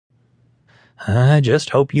I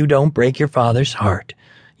just hope you don't break your father's heart.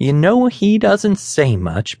 You know he doesn't say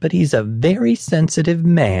much, but he's a very sensitive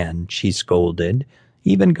man," she scolded,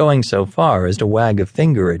 even going so far as to wag a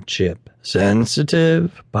finger at Chip.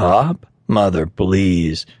 "Sensitive, Pop? Mother,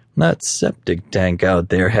 please. That septic tank out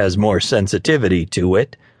there has more sensitivity to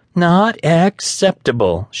it." "Not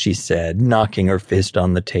acceptable," she said, knocking her fist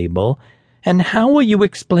on the table. "And how will you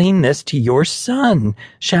explain this to your son?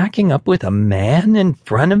 Shacking up with a man in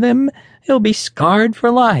front of him? He'll be scarred for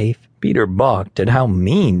life." Peter balked at how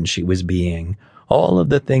mean she was being. All of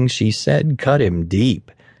the things she said cut him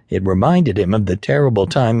deep. It reminded him of the terrible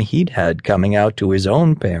time he'd had coming out to his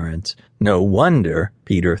own parents. No wonder,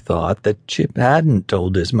 Peter thought, that Chip hadn't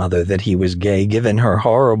told his mother that he was gay given her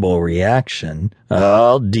horrible reaction.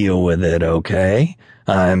 "I'll deal with it, okay?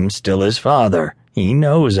 I'm still his father. He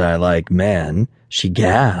knows I like men." She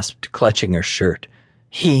gasped, clutching her shirt.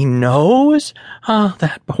 "He knows? Ah,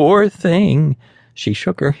 that poor thing." She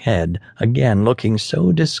shook her head, again looking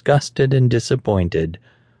so disgusted and disappointed.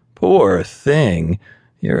 "Poor thing?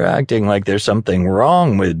 You're acting like there's something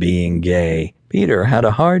wrong with being gay." Peter had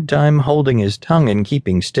a hard time holding his tongue and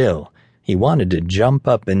keeping still. He wanted to jump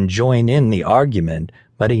up and join in the argument,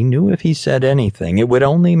 but he knew if he said anything, it would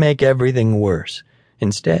only make everything worse.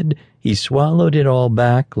 Instead, he swallowed it all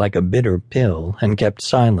back like a bitter pill and kept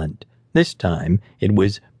silent. This time, it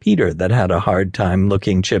was Peter that had a hard time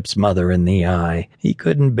looking Chip's mother in the eye. He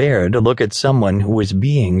couldn't bear to look at someone who was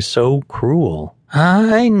being so cruel.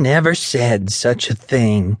 "I never said such a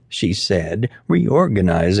thing," she said,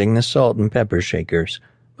 reorganizing the salt and pepper shakers.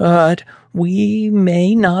 "But we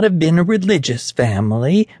may not have been a religious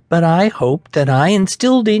family, but I hope that I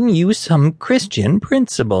instilled in you some Christian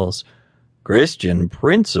principles." "Christian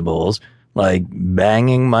principles? Like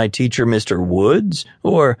banging my teacher, Mr. Woods?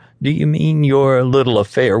 Or do you mean your little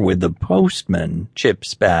affair with the postman?" Chip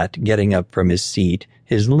spat, getting up from his seat,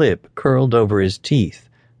 his lip curled over his teeth.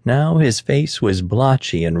 Now his face was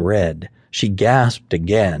blotchy and red. She gasped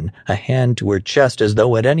again, a hand to her chest as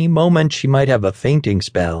though at any moment she might have a fainting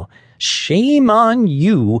spell. "Shame on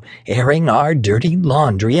you, airing our dirty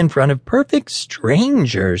laundry in front of perfect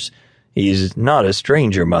strangers." "He's not a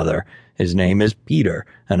stranger, Mother. His name is Peter,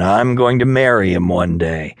 and I'm going to marry him one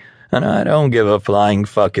day. And I don't give a flying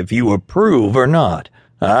fuck if you approve or not.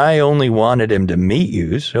 I only wanted him to meet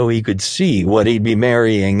you so he could see what he'd be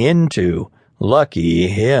marrying into. Lucky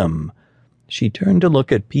him." She turned to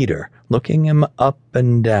look at Peter, looking him up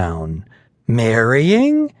and down.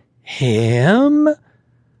 "Marrying? Him?"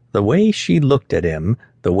 The way she looked at him,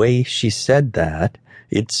 the way she said that,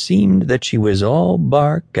 it seemed that she was all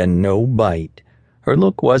bark and no bite. Her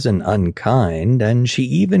look wasn't unkind, and she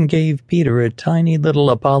even gave Peter a tiny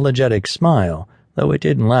little apologetic smile, though it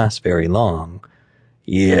didn't last very long.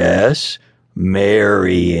 "Yes,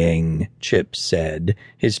 marrying," Chip said,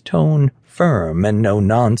 his tone firm and no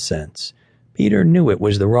nonsense. Peter knew it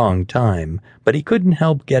was the wrong time, but he couldn't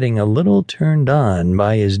help getting a little turned on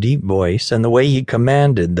by his deep voice and the way he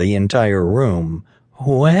commanded the entire room.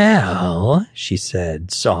 "Well," she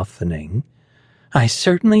said, softening, "I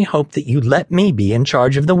certainly hope that you let me be in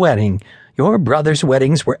charge of the wedding. Your brother's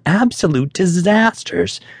weddings were absolute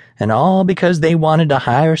disasters, and all because they wanted to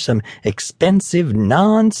hire some expensive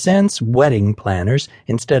nonsense wedding planners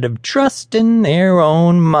instead of trusting their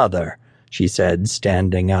own mother," she said,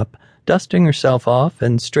 standing up, dusting herself off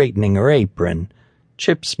and straightening her apron.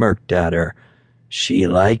 Chip smirked at her. "She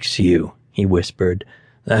likes you," he whispered.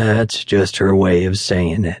 "That's just her way of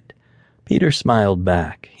saying it." Peter smiled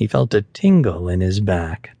back. He felt a tingle in his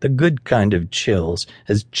back, the good kind of chills,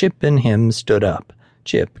 as Chip and him stood up,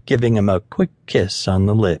 Chip giving him a quick kiss on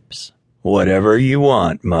the lips. "Whatever you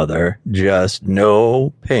want, Mother, just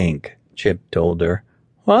no pink," Chip told her.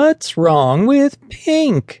 "What's wrong with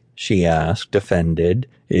pink?" she asked, offended.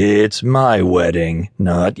 "It's my wedding,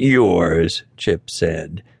 not yours," Chip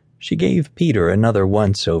said. She gave Peter another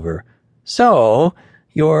once-over. "So,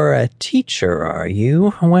 you're a teacher, are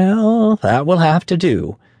you? Well, that will have to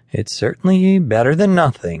do. It's certainly better than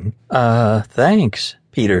nothing." Thanks,"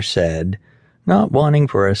 Peter said, not wanting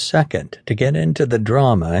for a second to get into the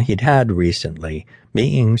drama he'd had recently,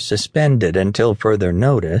 being suspended until further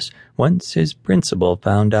notice once his principal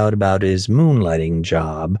found out about his moonlighting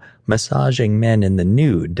job, massaging men in the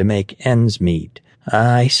nude to make ends meet.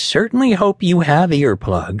 "I certainly hope you have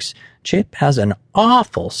earplugs. Chip has an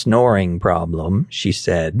awful snoring problem," she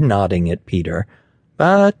said, nodding at Peter.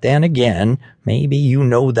 "But then again, maybe you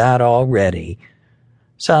know that already.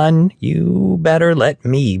 Son, you better let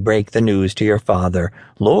me break the news to your father.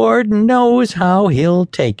 Lord knows how he'll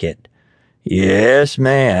take it." "Yes,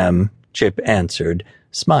 ma'am," Chip answered,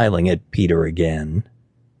 smiling at Peter again.